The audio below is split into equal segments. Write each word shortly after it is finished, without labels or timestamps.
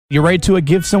You ready to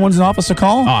give someone's office a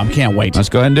call? Oh, I can't wait. Let's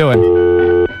go ahead and do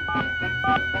it.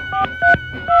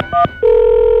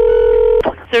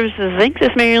 Services Inc. This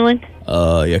is Marilyn.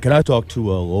 Yeah, can I talk to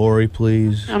Lori,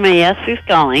 please? I may ask who's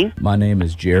calling. My name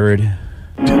is Jared.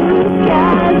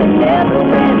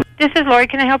 This is Lori.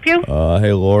 Can I help you?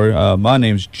 Hey, Lori. My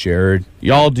name's Jared.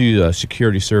 Y'all do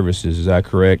security services, is that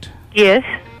correct? Yes.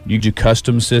 You do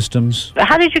custom systems?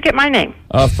 How did you get my name?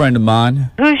 A friend of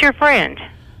mine. Who's your friend?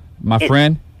 My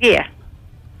friend? Yeah.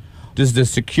 Does the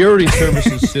security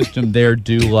services system there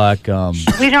do like,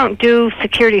 We don't do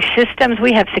security systems.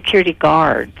 We have security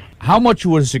guards. how much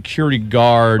would a security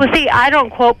guard... Well, see, I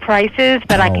don't quote prices,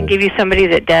 but I can give you somebody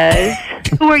that does.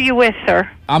 Who are you with, sir?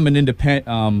 I'm an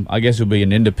independent, I guess it would be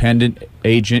an independent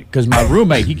agent, because my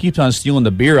roommate, he keeps on stealing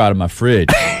the beer out of my fridge.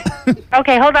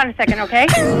 Okay, hold on a second, okay?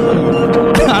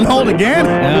 On hold again?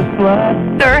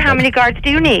 Yeah. Sir, how many guards do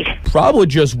you need? Probably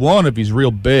just one if he's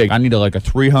real big. I need like a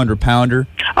 300-pounder,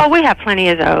 Oh, we have plenty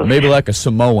of those. maybe like a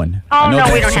Samoan. Oh, I know no,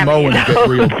 that we don't have any Samoans of get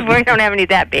real. those. We don't have any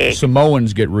that big.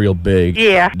 Samoans get real big.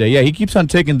 Yeah. Yeah, he keeps on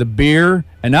taking the beer,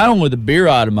 and not only the beer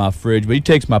out of my fridge, but he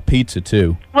takes my pizza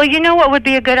too. Well, you know what would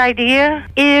be a good idea?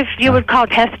 If you would call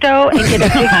Testo and get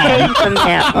a big change from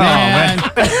them. Oh,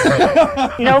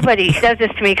 man. Nobody does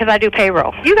this to me because I do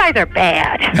payroll. You guys are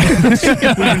bad.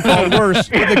 We've been called worse.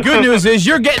 The good news is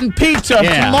you're getting pizza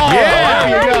Yeah. tomorrow. Yeah.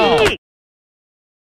 There you go. Alrighty.